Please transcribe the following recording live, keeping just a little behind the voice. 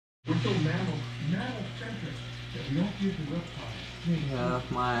We're so mammal-centric that we don't give the reptiles. We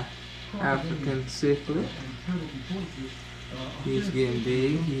have my African cichlid. He's getting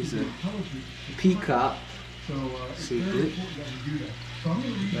big. He's a peacock cichlid.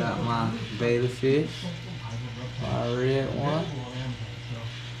 Got my betta fish, my red one,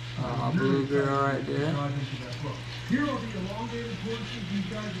 my blue girl right there. Here are the elongated tortoises. These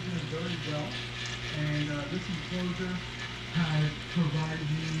guys are doing very well. And this enclosure has provided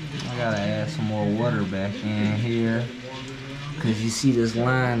me. I gotta add some more water back in here, cause you see this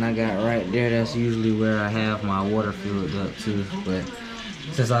line I got right there. That's usually where I have my water filled up to. But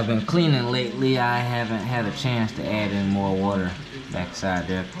since I've been cleaning lately, I haven't had a chance to add any more water back inside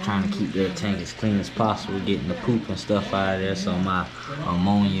there. Trying to keep their tank as clean as possible, getting the poop and stuff out of there so my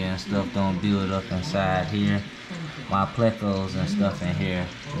ammonia and stuff don't build up inside here. My plecos and stuff in here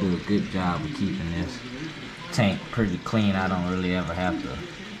do a good job of keeping this tank pretty clean. I don't really ever have to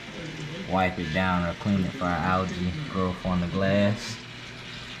wipe it down or clean it for algae growth on the glass.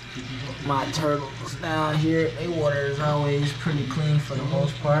 My turtles down here, their water is always pretty clean for the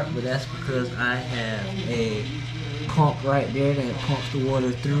most part, but that's because I have a pump right there that pumps the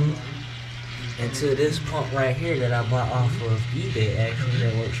water through into this pump right here that I bought off of eBay. Actually,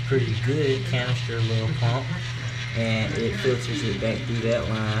 that works pretty good. Canister little pump, and it filters it back through that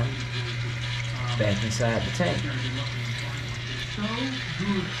line back inside the tank.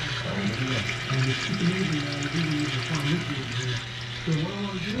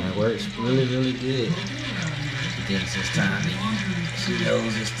 And it works really good. She thinks it's time to eat. She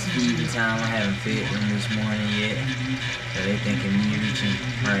knows it's feeding time. I haven't fed them this morning yet, so they thinking me reaching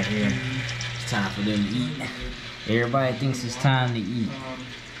right here. It's time for them to eat. Everybody thinks it's time to eat.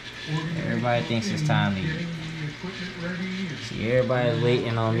 Everybody thinks it's time to eat. See, everybody's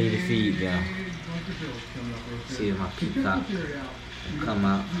waiting on me to feed them. See if my peacock will come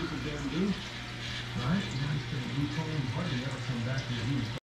out.